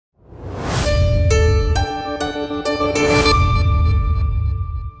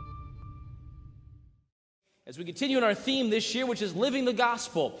we continue in our theme this year, which is living the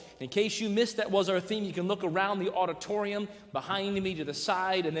gospel. In case you missed that was our theme, you can look around the auditorium, behind me, to the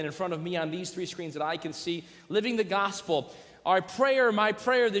side, and then in front of me on these three screens that I can see. Living the gospel. Our prayer, my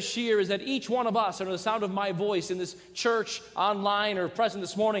prayer this year is that each one of us, under the sound of my voice in this church, online, or present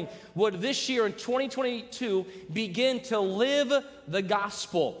this morning, would this year in 2022 begin to live the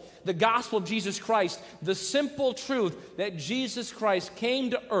gospel of Jesus Christ, the simple truth that Jesus Christ came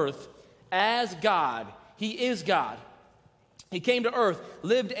to earth as God. He is God. He came to earth,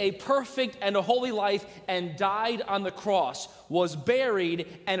 lived a perfect and a holy life, and died on the cross, was buried,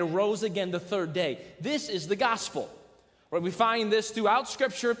 and rose again the third day. This is the gospel. Right, we find this throughout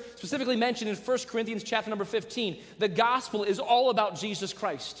Scripture, specifically mentioned in 1 Corinthians chapter number 15. The gospel is all about Jesus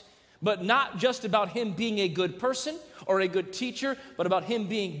Christ, but not just about him being a good person or a good teacher, but about him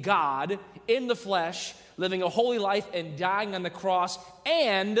being God in the flesh, living a holy life and dying on the cross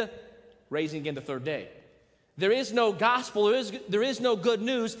and raising again the third day. There is no gospel, there is no good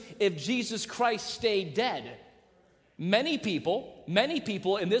news if Jesus Christ stayed dead. Many people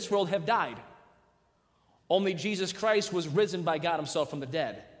in this world have died. Only Jesus Christ was risen by God himself from the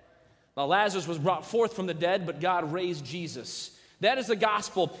dead. Now, Lazarus was brought forth from the dead, but God raised Jesus. That is the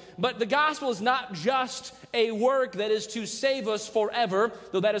gospel. But the gospel is not just a work that is to save us forever,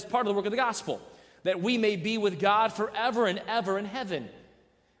 though that is part of the work of the gospel, that we may be with God forever and ever in heaven.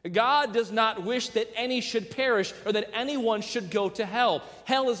 God does not wish that any should perish or that anyone should go to hell.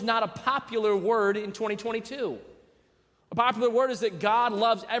 Hell is not a popular word in 2022. A popular word is that God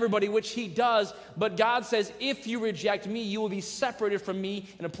loves everybody, which he does, but God says, if you reject me, you will be separated from me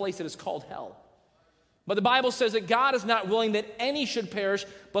in a place that is called hell. But the Bible says that God is not willing that any should perish,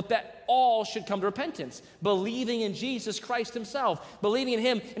 but that all should come to repentance, believing in Jesus Christ himself, believing in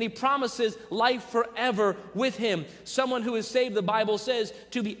him, and he promises life forever with him. Someone who is saved, the Bible says,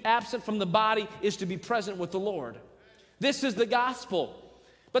 to be absent from the body is to be present with the Lord. This is the gospel.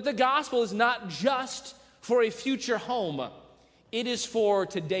 But the gospel is not just for a future home. It is for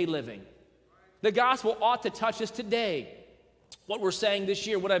today living. The gospel ought to touch us today. What we're saying this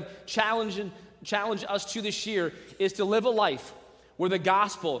year, what I've challenged us to this year, is to live a life where the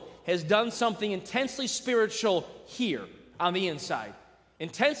gospel has done something intensely spiritual here on the inside.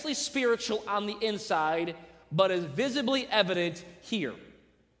 Intensely spiritual on the inside, but is visibly evident here.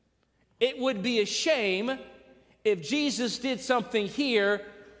 It would be a shame if Jesus did something here,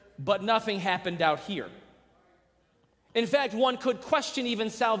 but nothing happened out here. In fact, one could question even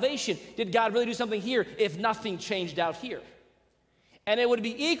salvation. Did God really do something here if nothing changed out here? And it would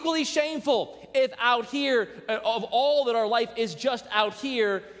be equally shameful if out here, of all that our life is just out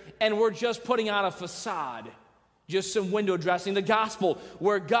here, and we're just putting on a facade, just some window dressing. The gospel,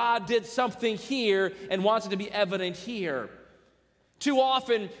 where God did something here and wants it to be evident here. Too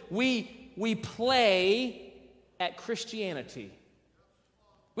often, we play at Christianity.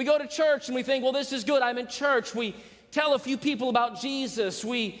 We go to church and we think, well, this is good, I'm in church. We tell a few people about Jesus.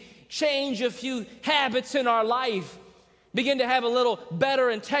 We change a few habits in our life, begin to have a little better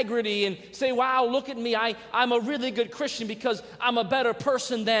integrity and say, wow, look at me. I'm a really good Christian because I'm a better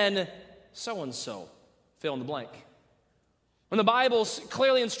person than so-and-so. Fill in the blank. When the Bible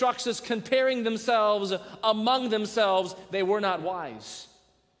clearly instructs us comparing themselves among themselves, they were not wise.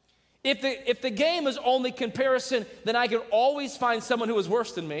 If the game is only comparison, then I can always find someone who is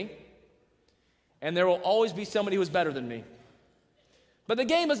worse than me, and there will always be somebody who is better than me. But the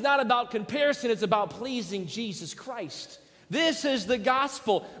game is not about comparison, it's about pleasing Jesus Christ. This is the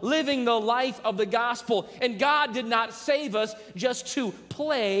gospel, living the life of the gospel. And God did not save us just to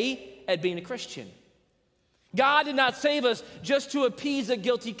play at being a Christian. God did not save us just to appease a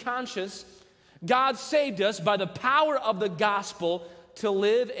guilty conscience. God saved us by the power of the gospel to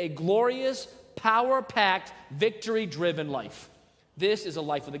live a glorious, power-packed, victory-driven life. This is a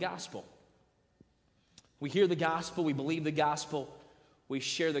life of the gospel. We hear the gospel, we believe the gospel, we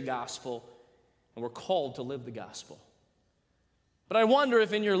share the gospel, and we're called to live the gospel. But I wonder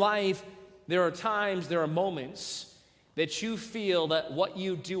if in your life there are times, there are moments that you feel that what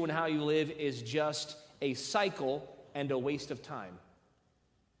you do and how you live is just a cycle and a waste of time.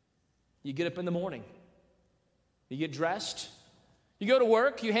 You get up in the morning, you get dressed, you go to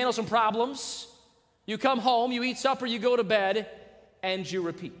work, you handle some problems, you come home, you eat supper, you go to bed, and you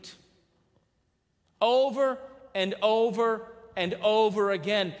repeat. Over and over and over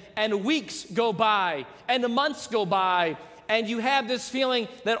again. And weeks go by, and the months go by, and you have this feeling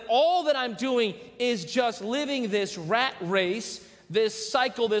that all that I'm doing is just living this rat race, this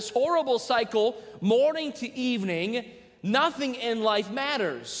cycle, this horrible cycle, morning to evening. Nothing in life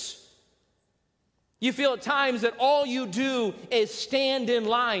matters. You feel at times that all you do is stand in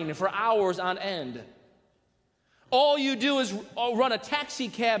line for hours on end. All you do is run a taxi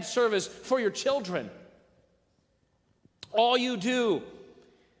cab service for your children. All you do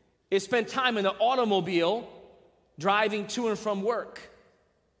is spend time in the automobile driving to and from work.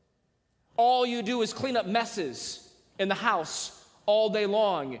 All you do is clean up messes in the house all day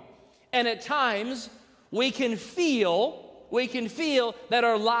long. And at times, we can feel that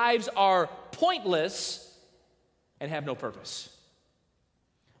our lives are pointless and have no purpose.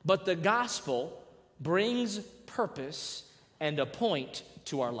 But the gospel brings purpose and a point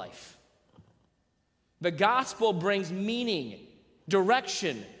to our life. The gospel brings meaning,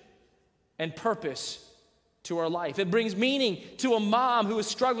 direction, and purpose to our life. It brings meaning to a mom who is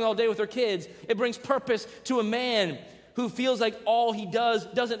struggling all day with her kids. It brings purpose to a man who feels like all he does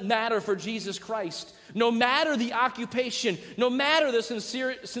doesn't matter for Jesus Christ. No matter the occupation, no matter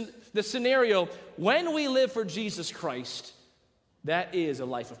the scenario, when we live for Jesus Christ, that is a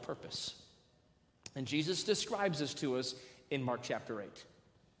life of purpose. And Jesus describes this to us in Mark chapter 8.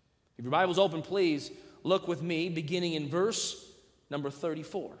 If your Bible's open, please look with me, beginning in verse number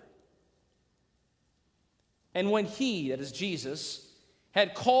 34. And when he, that is Jesus,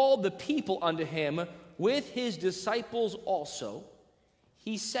 had called the people unto him with his disciples also,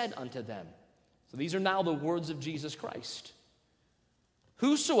 he said unto them, so these are now the words of Jesus Christ,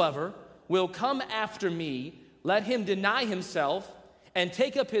 whosoever will come after me, let him deny himself and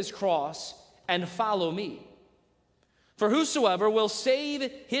take up his cross and follow me. For whosoever will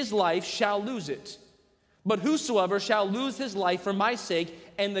save his life shall lose it. But whosoever shall lose his life for my sake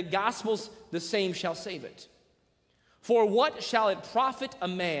and the gospel's, the same shall save it. For what shall it profit a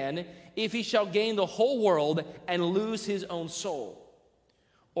man if he shall gain the whole world and lose his own soul?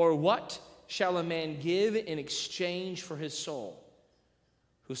 Or what shall a man give in exchange for his soul?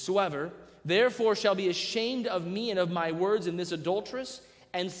 Whosoever therefore shall be ashamed of me and of my words in this adulterous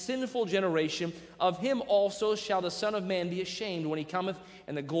and sinful generation, of him also shall the Son of Man be ashamed when he cometh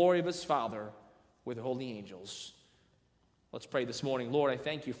in the glory of his Father with the holy angels. Let's pray this morning. Lord, I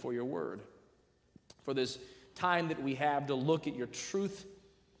thank you for your word, for this time that we have to look at your truth.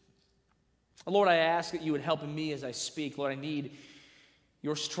 Lord, I ask that you would help me as I speak. Lord, I need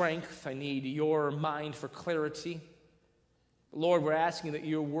your strength. I need your mind for clarity. Lord, we're asking that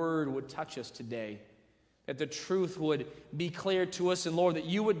your word would touch us today, that the truth would be clear to us, and Lord, that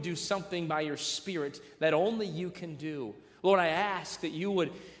you would do something by your Spirit that only you can do. Lord, I ask that you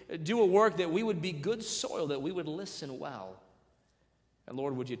would do a work, that we would be good soil, that we would listen well. And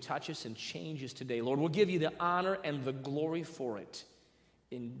Lord, would you touch us and change us today? Lord, we'll give you the honor and the glory for it.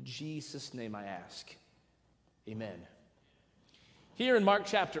 In Jesus' name I ask. Amen. Here in Mark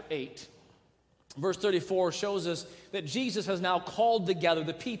chapter 8, verse 34 shows us that Jesus has now called together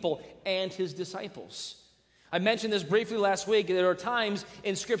the people and his disciples. I mentioned this briefly last week. There are times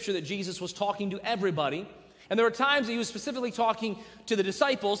in Scripture that Jesus was talking to everybody, and there are times that he was specifically talking to the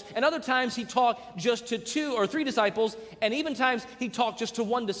disciples, and other times he talked just to 2 or 3 disciples, and even times he talked just to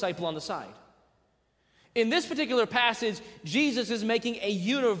 1 disciple on the side. In this particular passage, Jesus is making a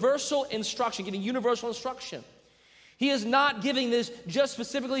universal instruction, giving universal instruction. He is not giving this just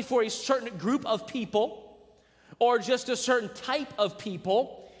specifically for a certain group of people or just a certain type of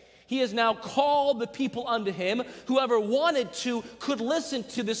people. He has now called the people unto him. Whoever wanted to could listen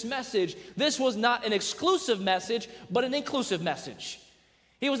to this message. This was not an exclusive message, but an inclusive message.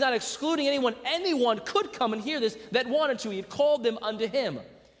 He was not excluding anyone. Anyone could come and hear this that wanted to. He had called them unto him.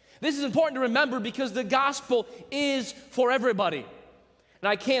 This is important to remember because the gospel is for everybody. And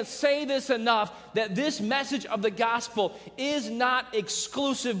I can't say this enough, that this message of the gospel is not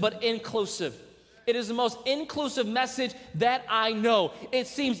exclusive but inclusive. It is the most inclusive message that I know. It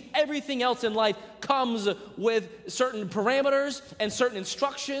seems everything else in life comes with certain parameters and certain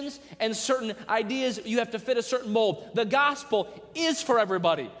instructions and certain ideas. You have to fit a certain mold. The gospel is for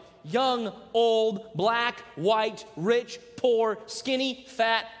everybody. Young, old, black, white, rich, poor, skinny,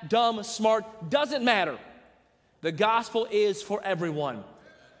 fat, dumb, smart, doesn't matter. The gospel is for everyone.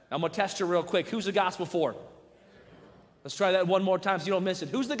 Now, I'm going to test you real quick. Who's the gospel for? Let's try that one more time so you don't miss it.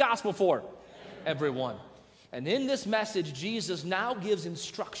 Who's the gospel for? Everyone. And in this message, Jesus now gives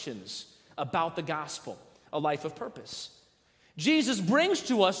instructions about the gospel, a life of purpose. Jesus brings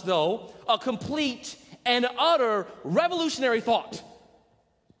to us, though, a complete and utter revolutionary thought.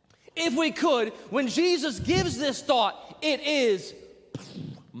 If we could, when Jesus gives this thought, it is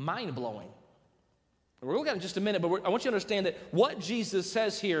mind-blowing. We're looking at it in just a minute, but I want you to understand that what Jesus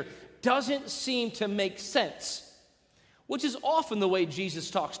says here doesn't seem to make sense, which is often the way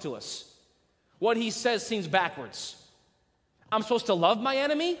Jesus talks to us. What he says seems backwards. I'm supposed to love my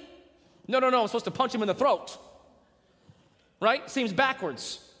enemy? No, I'm supposed to punch him in the throat. Right? Seems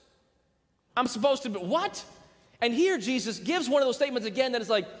backwards. I'm supposed to be, what? And here Jesus gives one of those statements again that is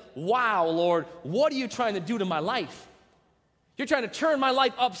like, wow, Lord, what are you trying to do to my life? You're trying to turn my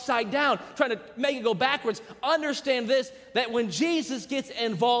life upside down, trying to make it go backwards. Understand this, that when Jesus gets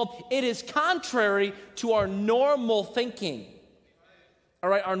involved, it is contrary to our normal thinking. All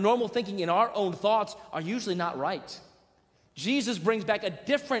right, our normal thinking and our own thoughts are usually not right. Jesus brings back a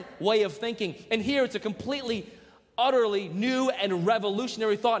different way of thinking. And here it's a completely, utterly new and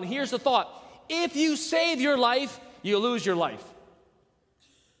revolutionary thought. And here's the thought. If you save your life, you lose your life.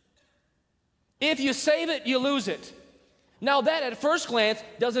 If you save it, you lose it. Now that at first glance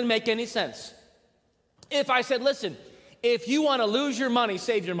doesn't make any sense. If I said, listen, if you want to lose your money,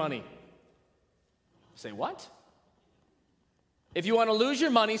 save your money. Say what? If you want to lose your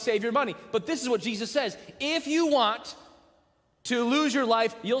money, save your money. But this is what Jesus says. If you want to lose your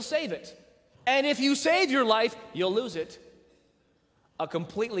life, you'll save it. And if you save your life, you'll lose it. A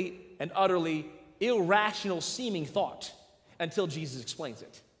completely and utterly irrational seeming thought until Jesus explains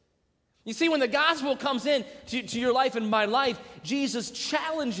it. You see, when the gospel comes in to your life and my life, Jesus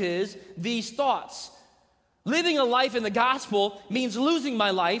challenges these thoughts. Living a life in the gospel means losing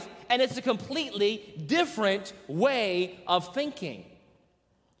my life, and it's a completely different way of thinking.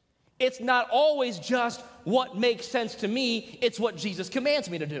 It's not always just what makes sense to me, it's what Jesus commands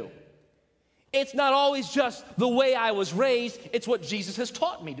me to do. It's not always just the way I was raised, it's what Jesus has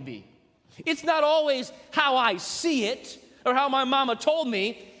taught me to be. It's not always how I see it or how my mama told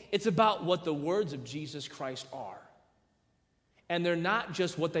me. It's about what the words of Jesus Christ are. And they're not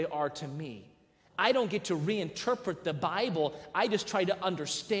just what they are to me. I don't get to reinterpret the Bible. I just try to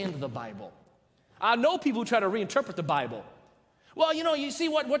understand the Bible. I know people who try to reinterpret the Bible. Well, you see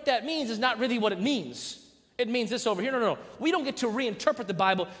what that means is not really what it means. It means this over here. No. We don't get to reinterpret the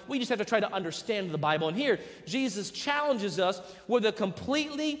Bible. We just have to try to understand the Bible. And here, Jesus challenges us with a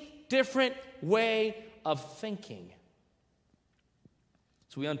completely different way of thinking.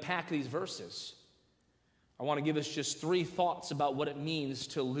 So we unpack these verses. I want to give us just 3 thoughts about what it means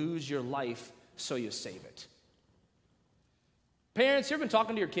to lose your life so you save it. Parents, you ever been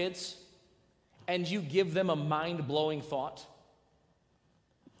talking to your kids and you give them a mind-blowing thought?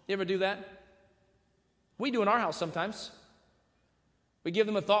 You ever do that? We do in our house sometimes. We give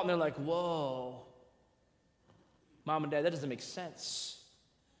them a thought and they're like, whoa, Mom and Dad, that doesn't make sense.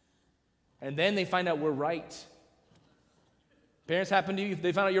 And then they find out we're right. Parents happen to you,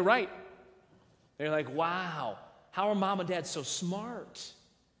 they find out you're right. They're like, wow, how are Mom and Dad so smart?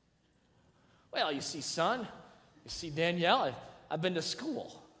 Well, you see, son, you see, Danielle, I've been to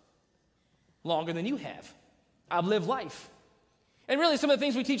school longer than you have. I've lived life. And really, some of the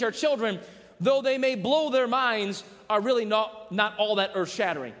things we teach our children, though they may blow their minds, are really not all that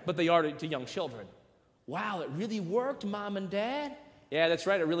earth-shattering, but they are to young children. Wow, it really worked, Mom and Dad? Yeah, that's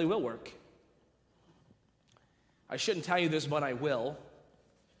right, it really will work. I shouldn't tell you this, but I will.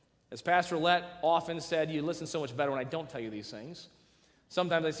 As Pastor Lett often said, you listen so much better when I don't tell you these things.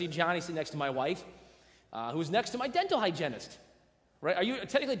 Sometimes I see Johnny sitting next to my wife, who's next to my dental hygienist. Right? Are you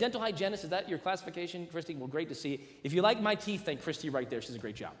technically a dental hygienist? Is that your classification, Christy? Well, great to see you. If you like my teeth, thank Christy right there. She does a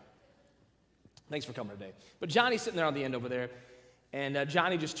great job. Thanks for coming today. But Johnny's sitting there on the end over there, and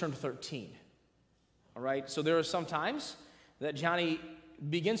Johnny just turned 13. All right? So there are some times that Johnny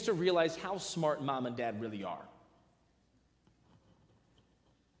begins to realize how smart Mom and Dad really are.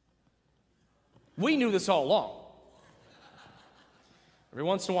 We knew this all along. Every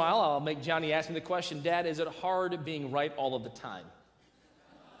once in a while, I'll make Johnny ask me the question, Dad, is it hard being right all of the time?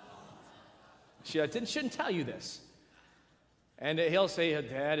 I shouldn't tell you this. And he'll say,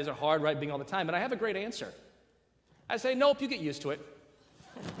 Dad, is it hard right being all the time? And I have a great answer. I say, nope, you get used to it.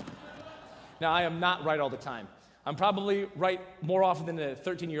 Now, I am not right all the time. I'm probably right more often than a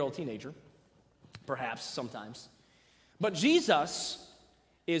 13-year-old teenager, perhaps, sometimes. But Jesus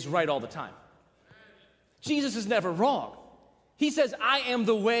is right all the time. Jesus is never wrong. He says, I am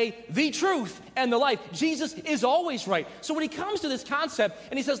the way, the truth, and the life. Jesus is always right. So when he comes to this concept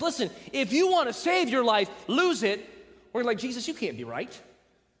and he says, listen, if you want to save your life, lose it, we're like, Jesus, you can't be right.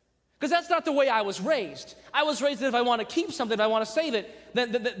 Because that's not the way I was raised. I was raised that if I want to keep something, if I want to save it,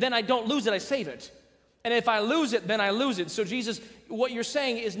 then I don't lose it, I save it. And if I lose it, then I lose it. So Jesus, what you're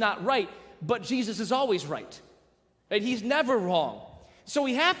saying is not right, but Jesus is always right. Right? He's never wrong. So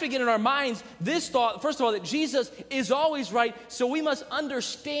we have to get in our minds this thought, first of all, that Jesus is always right, so we must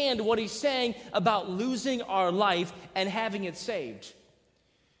understand what he's saying about losing our life and having it saved.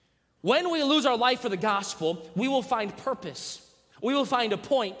 When we lose our life for the gospel, we will find purpose, we will find a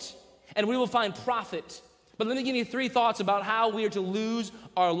point, and we will find profit. But let me give you 3 thoughts about how we are to lose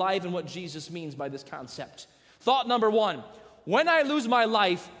our life and what Jesus means by this concept. Thought number 1, when I lose my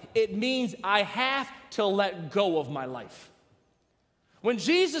life, it means I have to let go of my life. When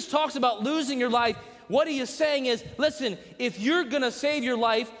Jesus talks about losing your life, what he is saying is, listen, if you're going to save your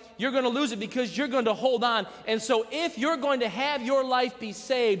life, you're going to lose it because you're going to hold on. And so if you're going to have your life be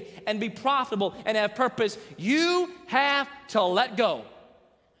saved and be profitable and have purpose, you have to let go.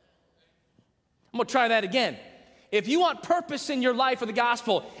 I'm going to try that again. If you want purpose in your life for the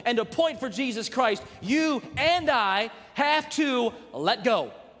gospel and to point for Jesus Christ, you and I have to let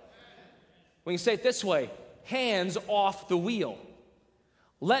go. We can say it this way: hands off the wheel.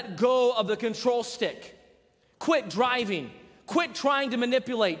 Let go of the control stick. Quit driving. Quit trying to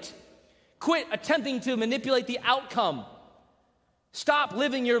manipulate. Quit attempting to manipulate the outcome. Stop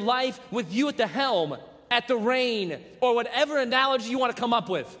living your life with you at the helm, at the rein, or whatever analogy you want to come up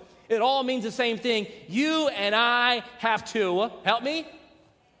with. It all means the same thing. You and I have to, help me,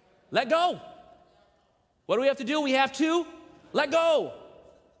 let go. What do we have to do? We have to let go.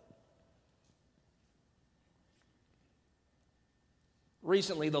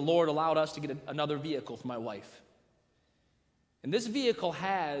 Recently, the Lord allowed us to get another vehicle for my wife. And this vehicle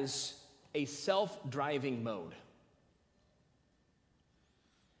has a self-driving mode.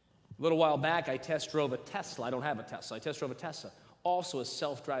 A little while back, I test drove a Tesla. I don't have a Tesla. I test drove a Tesla, also a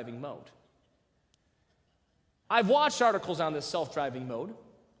self-driving mode. I've watched articles on this self-driving mode.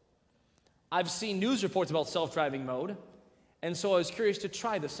 I've seen news reports about self-driving mode, and so I was curious to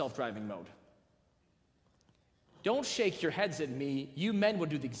try the self-driving mode. Don't shake your heads at me. You men would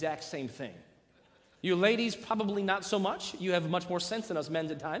do the exact same thing. You ladies, probably not so much. You have much more sense than us men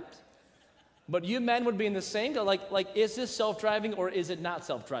at times. But you men would be in the same, like, is this self-driving or is it not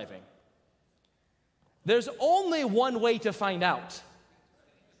self-driving? There's only one way to find out.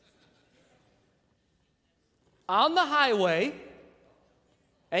 On the highway,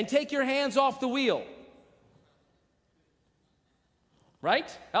 and take your hands off the wheel.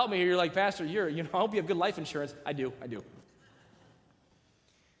 Right? Help me here. You're like, Pastor, I hope you have good life insurance. I do.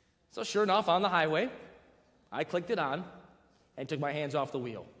 So sure enough, on the highway, I clicked it on and took my hands off the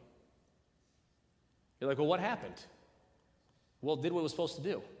wheel. You're like, well, what happened? Well, it did what it was supposed to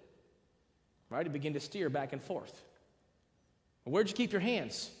do. Right? It began to steer back and forth. Where'd you keep your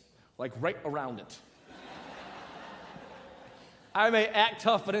hands? Like right around it. I may act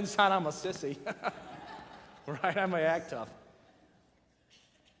tough, but inside I'm a sissy. Right? I may act tough.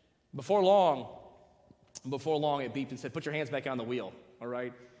 Before long, it beeped and said, put your hands back on the wheel, all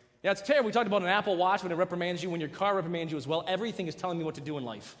right? Yeah, it's terrible. We talked about an Apple Watch when it reprimands you, when your car reprimands you as well. Everything is telling me what to do in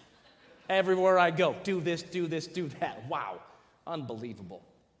life. Everywhere I go, do this, do that. Wow, unbelievable.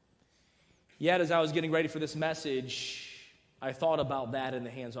 Yet, as I was getting ready for this message, I thought about that and the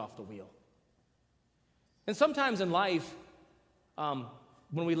hands off the wheel. And sometimes in life,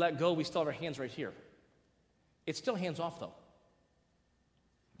 when we let go, we still have our hands right here. It's still hands off, though.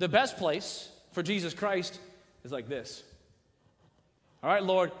 The best place for Jesus Christ is like this. All right,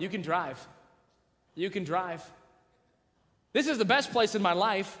 Lord, you can drive. You can drive. This is the best place in my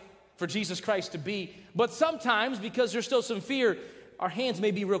life for Jesus Christ to be. But sometimes, because there's still some fear, our hands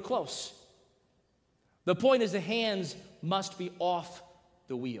may be real close. The point is the hands must be off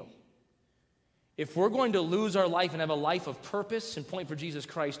the wheel. If we're going to lose our life and have a life of purpose and point for Jesus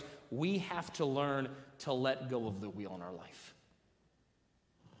Christ, we have to learn to let go of the wheel in our life.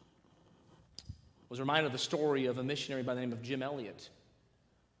 I was reminded of the story of a missionary by the name of Jim Elliot.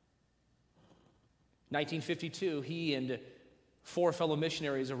 1952, he and 4 fellow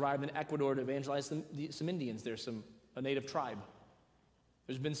missionaries arrived in Ecuador to evangelize some Indians there, a native tribe.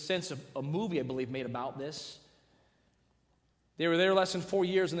 There's been since a movie, I believe, made about this. They were there less than 4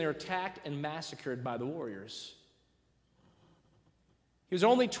 years, and they were attacked and massacred by the warriors. He was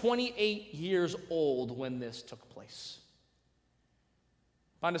only 28 years old when this took place.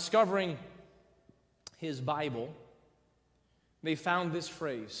 Upon discovering his Bible, they found this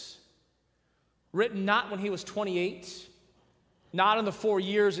phrase, written not when he was 28, not in the 4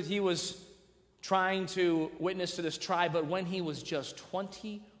 years that he was trying to witness to this tribe, but when he was just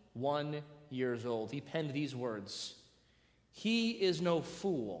 21 years old. He penned these words, "He is no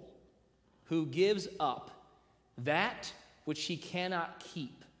fool who gives up that which he cannot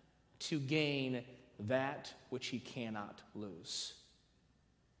keep to gain that which he cannot lose."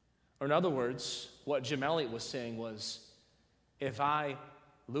 Or in other words, what Jim Elliot was saying was, if I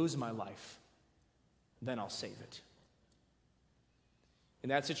lose my life, then I'll save it. In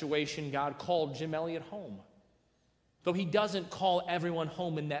that situation, God called Jim Elliot home. Though he doesn't call everyone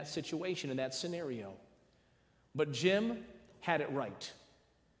home in that situation, in that scenario. But Jim had it right.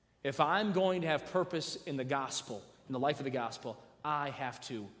 If I'm going to have purpose in the gospel, in the life of the gospel, I have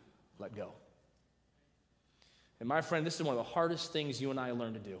to let go. And my friend, this is one of the hardest things you and I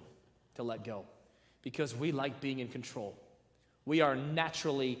learn to do, to let go. Because we like being in control. We are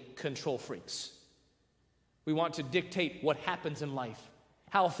naturally control freaks. We want to dictate what happens in life,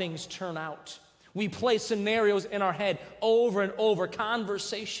 how things turn out. We play scenarios in our head over and over,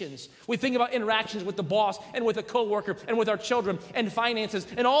 conversations. We think about interactions with the boss and with a coworker and with our children and finances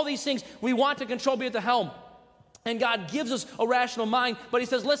and all these things. We want to control, be at the helm. And God gives us a rational mind, but he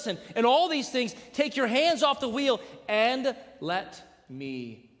says, listen, in all these things, take your hands off the wheel and let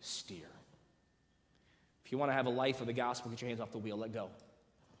me steer. If you want to have a life of the gospel, get your hands off the wheel, let go.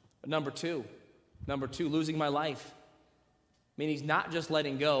 But number two, losing my life. Meaning not just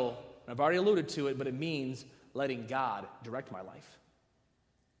letting go. I've already alluded to it, but it means letting God direct my life.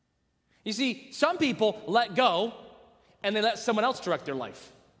 You see, some people let go and they let someone else direct their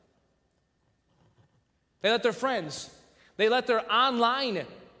life. They let their friends, they let their online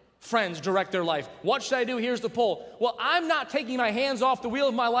friends direct their life. What should I do? Here's the poll. Well, I'm not taking my hands off the wheel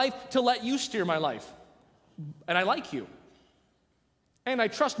of my life to let you steer my life. And I like you. And I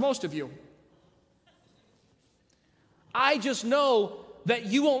trust most of you. I just know that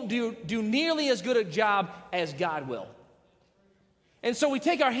you won't do nearly as good a job as God will. And so we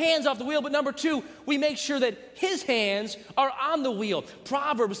take our hands off the wheel, but number two, we make sure that his hands are on the wheel.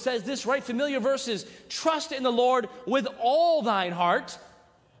 Proverbs says this, right? Familiar verses. Trust in the Lord with all thine heart.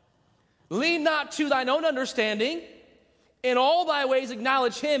 Lean not to thine own understanding. In all thy ways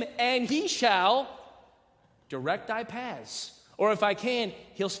acknowledge him, and he shall direct thy paths. Or if I can,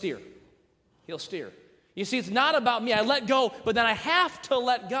 he'll steer. He'll steer. You see, it's not about me. I let go, but then I have to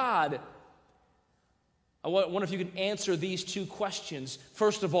let God. I wonder if you can answer these two questions.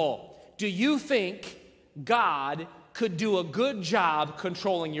 First of all, do you think God could do a good job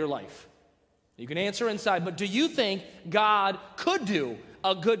controlling your life? You can answer inside, but do you think God could do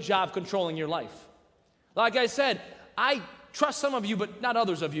a good job controlling your life? Like I said, I trust some of you, but not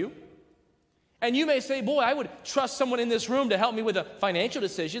others of you. And you may say, boy, I would trust someone in this room to help me with a financial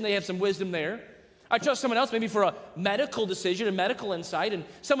decision. They have some wisdom there. I trust someone else maybe for a medical decision, a medical insight, and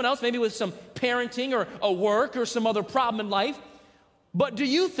someone else maybe with some parenting or a work or some other problem in life. But do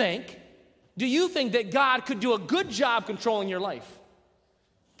you think that God could do a good job controlling your life?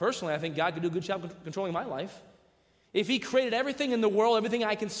 Personally, I think God could do a good job controlling my life. If he created everything in the world, everything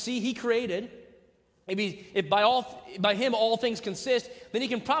I can see he created, maybe if by him all things consist, then he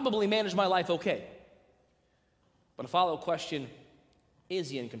can probably manage my life okay. But a follow-up question, is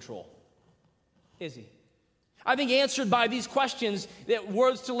he in control? Is he? I think answered by these questions, that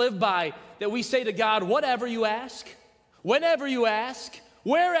words to live by, that we say to God, whatever you ask, whenever you ask,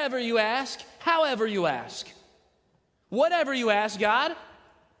 wherever you ask, however you ask. Whatever you ask, God,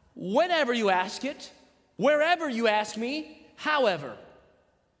 whenever you ask it, wherever you ask me, however.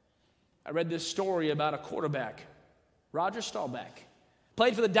 I read this story about a quarterback, Roger Staubach.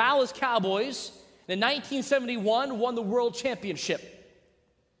 Played for the Dallas Cowboys. In 1971, won the world championship.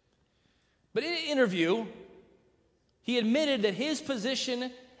 But in an interview, he admitted that his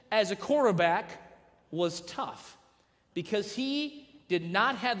position as a quarterback was tough because he did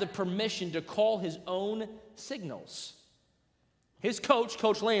not have the permission to call his own signals. His coach,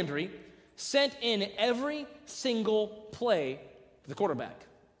 Coach Landry, sent in every single play for the quarterback.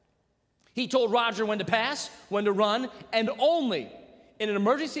 He told Roger when to pass, when to run, and only in an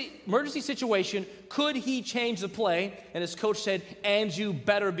emergency situation could he change the play. And his coach said, and you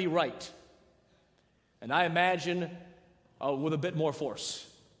better be right. And I imagine with a bit more force.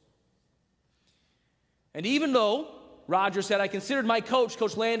 And even though Roger said, I considered my coach,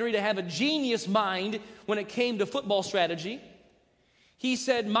 Coach Landry, to have a genius mind when it came to football strategy, he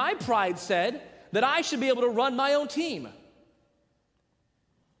said, my pride said that I should be able to run my own team.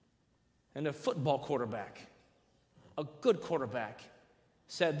 And a football quarterback, a good quarterback,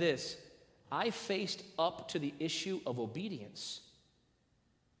 said this, I faced up to the issue of obedience.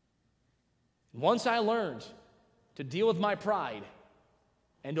 Once I learned to deal with my pride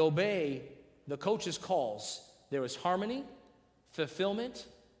and obey the coach's calls, there was harmony, fulfillment,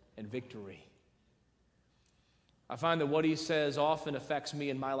 and victory. I find that what he says often affects me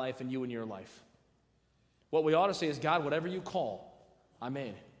in my life and you in your life. What we ought to say is, God, whatever you call, I'm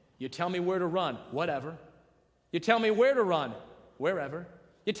in. You tell me where to run, whatever. You tell me where to run, wherever.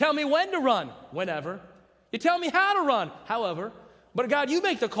 You tell me when to run, whenever. You tell me how to run, however. But God, you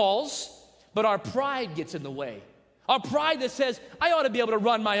make the calls. But our pride gets in the way. Our pride that says, I ought to be able to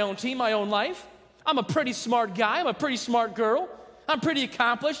run my own team, my own life. I'm a pretty smart guy. I'm a pretty smart girl. I'm pretty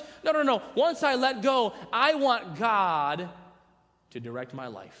accomplished. No. Once I let go, I want God to direct my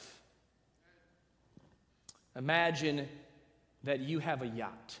life. Imagine that you have a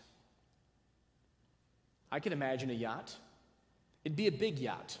yacht. I can imagine a yacht. It'd be a big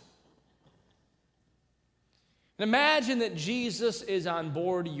yacht. And imagine that Jesus is on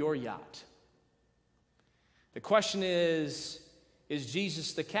board your yacht. The question is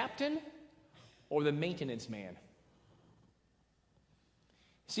Jesus the captain or the maintenance man?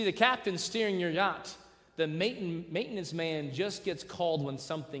 See, the captain's steering your yacht. The maintenance man just gets called when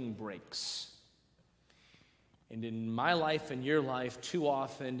something breaks. And in my life and your life, too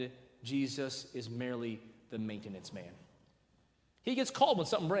often, Jesus is merely the maintenance man. He gets called when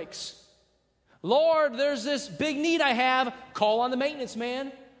something breaks. Lord, there's this big need I have. Call on the maintenance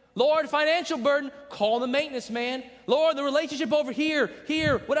man. Lord, financial burden. Call on the maintenance man. Lord, the relationship over here,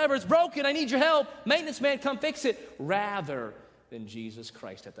 whatever, it's broken. I need your help. Maintenance man, come fix it. Rather than Jesus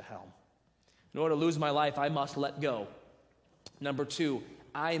Christ at the helm. In order to lose my life, I must let go. Number 2,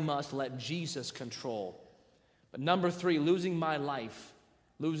 I must let Jesus control. But number 3, losing my life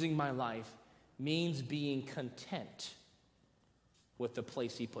means being content with the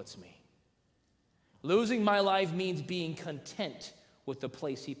place he puts me. Losing my life means being content with the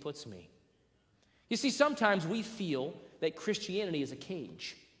place he puts me. You see, sometimes we feel that Christianity is a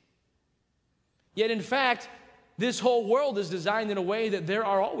cage. Yet, in fact, this whole world is designed in a way that there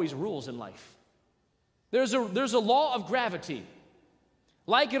are always rules in life. There's a law of gravity.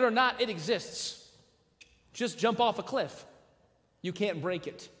 Like it or not, it exists. Just jump off a cliff. You can't break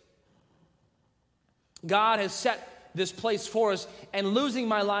it. God has set this place for us, and losing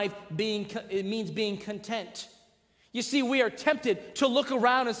my life it means being content. You see, we are tempted to look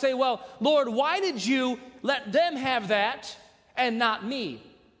around and say, well, Lord, why did you let them have that and not me?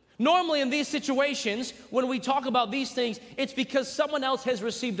 Normally in these situations, when we talk about these things, it's because someone else has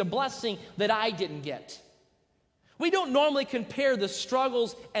received a blessing that I didn't get. We don't normally compare the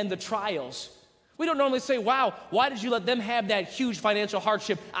struggles and the trials. We don't normally say, wow, why did you let them have that huge financial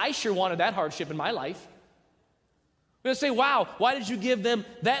hardship? I sure wanted that hardship in my life. We're going to say, wow, why did you give them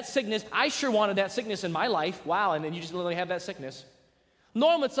that sickness? I sure wanted that sickness in my life. Wow, and then you just literally have that sickness.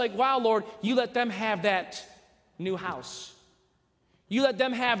 Normally it's like, wow, Lord, you let them have that new house. You let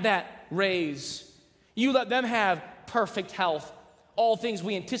them have that raise. You let them have perfect health. All things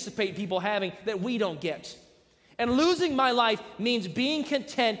we anticipate people having that we don't get. And losing my life means being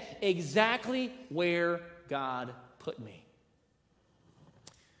content exactly where God put me.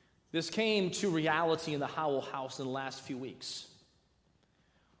 This came to reality in the Howell house in the last few weeks.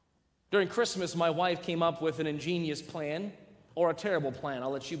 During Christmas, my wife came up with an ingenious plan, or a terrible plan,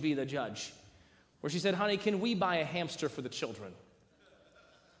 I'll let you be the judge, where she said, honey, can we buy a hamster for the children?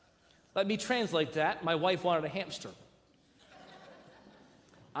 Let me translate that. My wife wanted a hamster.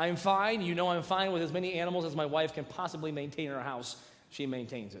 I'm fine. You know I'm fine with as many animals as my wife can possibly maintain in her house. She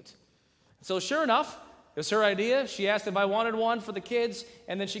maintains it. So sure enough, it was her idea. She asked if I wanted one for the kids,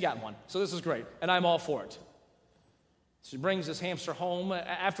 and then she got one. So this is great, and I'm all for it. She brings this hamster home.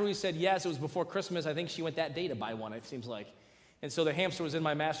 After we said yes, it was before Christmas. I think she went that day to buy one, it seems like. And so the hamster was in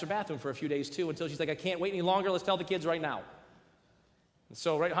my master bathroom for a few days too, until she's like, I can't wait any longer. Let's tell the kids right now. And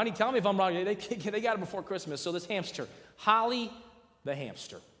so, right, honey, tell me if I'm wrong. They got it before Christmas. So this hamster, Holly the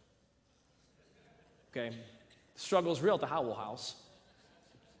hamster. Okay, the struggle's real at the Howell house.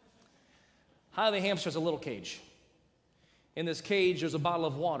 Holly the hamster's a little cage. In this cage, there's a bottle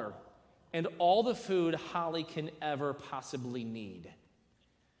of water and all the food Holly can ever possibly need.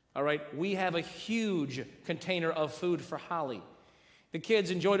 All right, we have a huge container of food for Holly. The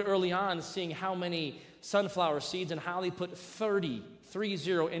kids enjoyed early on seeing how many sunflower seeds, and Holly put 30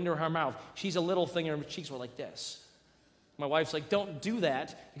 into her mouth. She's a little thing, and her cheeks were like this. My wife's like, don't do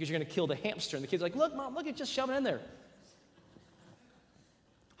that because you're going to kill the hamster. And the kid's like, look, Mom, look, it's just shoving it in there.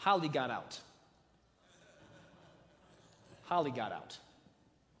 Holly got out. Holly got out.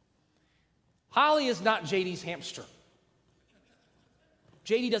 Holly is not JD's hamster.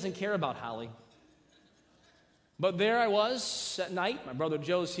 JD doesn't care about Holly. But there I was at night. My brother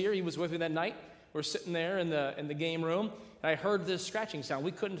Joe's here. He was with me that night. We're sitting there in the game room, and I heard this scratching sound.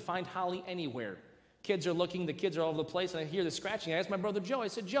 We couldn't find Holly anywhere. Kids are looking. The kids are all over the place, and I hear the scratching. I asked my brother Joe. I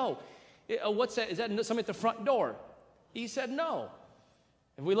said, Joe, what's that? Is that somebody at the front door? He said, no.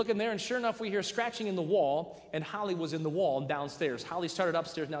 And we look in there, and sure enough, we hear scratching in the wall, and Holly was in the wall and downstairs. Holly started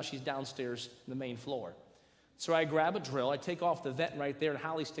upstairs. Now she's downstairs on the main floor. So I grab a drill. I take off the vent right there, and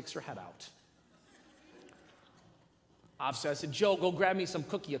Holly sticks her head out. Obviously, I said, Joe, go grab me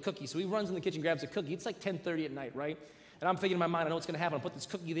a cookie. So he runs in the kitchen, grabs a cookie. It's like 10:30 at night, right? And I'm thinking in my mind, I know what's going to happen. I'll put this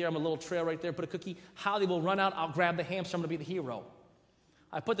cookie there. I'm a little trail right there. Put a cookie. Holly will run out. I'll grab the hamster. I'm going to be the hero.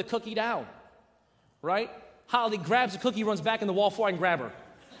 I put the cookie down, right? Holly grabs the cookie, runs back in the wall before I can grab her.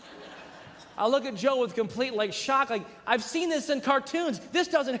 I look at Joe with complete shock. I've seen this in cartoons. This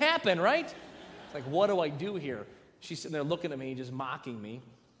doesn't happen, right? It's like, what do I do here? She's sitting there looking at me, just mocking me.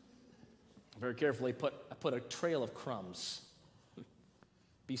 Very carefully, I put a trail of crumbs.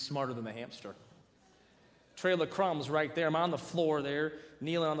 Be smarter than the hamster. Trail of crumbs right there. I'm on the floor there,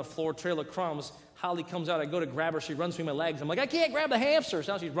 kneeling on the floor, trail of crumbs. Holly comes out. I go to grab her. She runs between my legs. I'm like, I can't grab the hamster.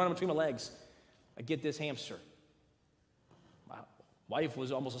 So now she's running between my legs. I get this hamster. My wife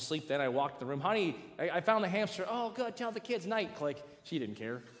was almost asleep then. I walked in the room. Honey, I found the hamster. Oh, good. Tell the kids. Night. Click. She didn't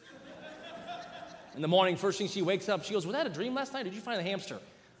care. In the morning, first thing she wakes up, she goes, was that a dream last night? Did you find the hamster?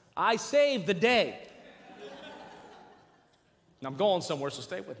 I saved the day. And I'm going somewhere, so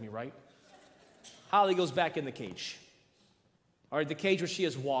stay with me, right? Holly goes back in the cage. All right, the cage where she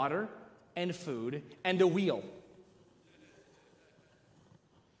has water and food and a wheel.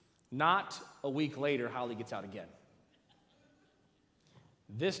 Not a week later, Holly gets out again.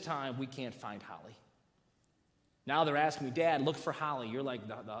 This time, we can't find Holly. Now they're asking me, Dad, look for Holly. You're like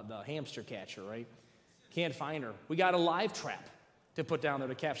the hamster catcher, right? Can't find her. We got a live trap to put down there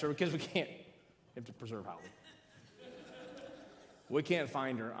to capture her because we can't. We have to preserve Holly. We can't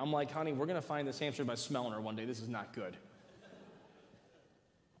find her. I'm like, honey, we're going to find this hamster by smelling her one day. This is not good.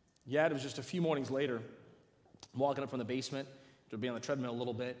 Yeah, it was just a few mornings later. I'm walking up from the basement to be on the treadmill a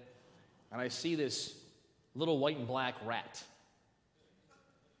little bit, and I see this little white and black rat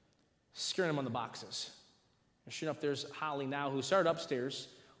scaring him on the boxes. And sure enough, there's Holly now, who started upstairs,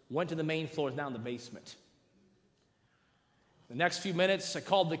 went to the main floor, is now in the basement. The next few minutes, I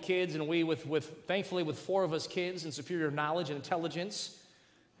called the kids, and we, thankfully, with 4 of us kids and superior knowledge and intelligence,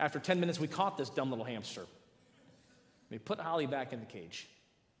 after 10 minutes, we caught this dumb little hamster. We put Holly back in the cage.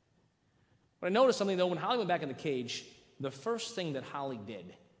 But I noticed something, though. When Holly went back in the cage, the first thing that Holly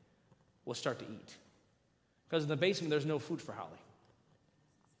did was start to eat. Because in the basement, there's no food for Holly.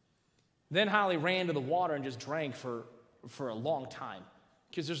 Then Holly ran to the water and just drank for a long time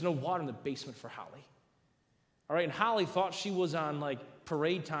because there's no water in the basement for Holly. All right, and Holly thought she was on like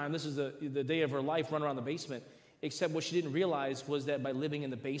parade time. This is the day of her life, run around the basement. Except what she didn't realize was that by living in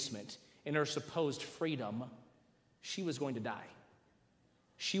the basement, in her supposed freedom, she was going to die.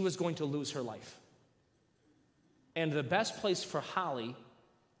 She was going to lose her life. And the best place for Holly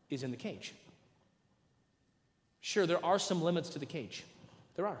is in the cage. Sure, there are some limits to the cage.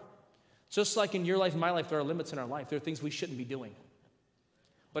 There are. Just like in your life and my life, there are limits in our life. There are things we shouldn't be doing.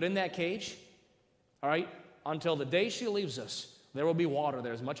 But in that cage, all right, until the day she leaves us, there will be water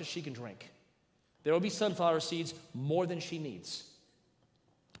there as much as she can drink. There will be sunflower seeds more than she needs.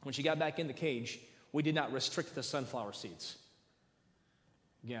 When she got back in the cage, we did not restrict the sunflower seeds.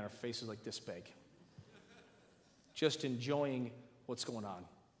 Again, her face is like this big. Just enjoying what's going on.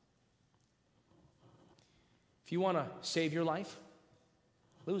 If you want to save your life,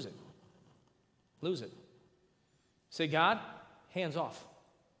 lose it. Lose it. Say, God, hands off.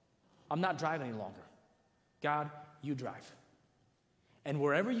 I'm not driving any longer. God, you drive. And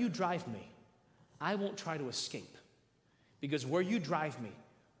wherever you drive me, I won't try to escape. Because where you drive me,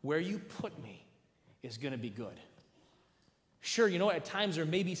 where you put me, is going to be good. Sure, you know what? At times there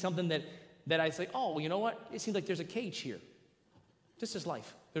may be something that I say, oh, well, you know what? It seems like there's a cage here. This is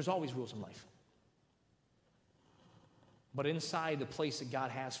life. There's always rules in life. But inside the place that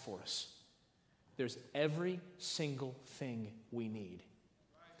God has for us, there's every single thing we need.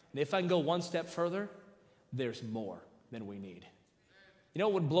 And if I can go one step further, there's more than we need. You know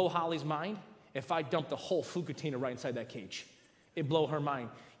what would blow Holly's mind? If I dumped the whole food container right inside that cage. It'd blow her mind.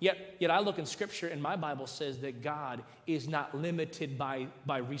 Yet I look in Scripture, and my Bible says that God is not limited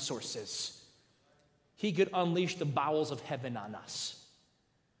by resources. He could unleash the bowels of heaven on us.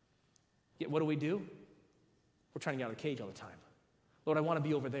 Yet what do? We're trying to get out of the cage all the time. Lord, I want to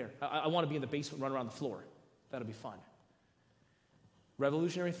be over there. I want to be in the basement, run around the floor. That'll be fun.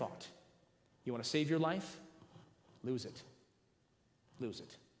 Revolutionary thought. You want to save your life? Lose it. Lose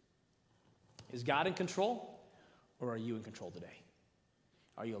it. Is God in control, or are you in control today?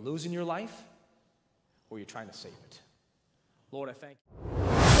 Are you losing your life, or are you trying to save it? Lord, I thank you.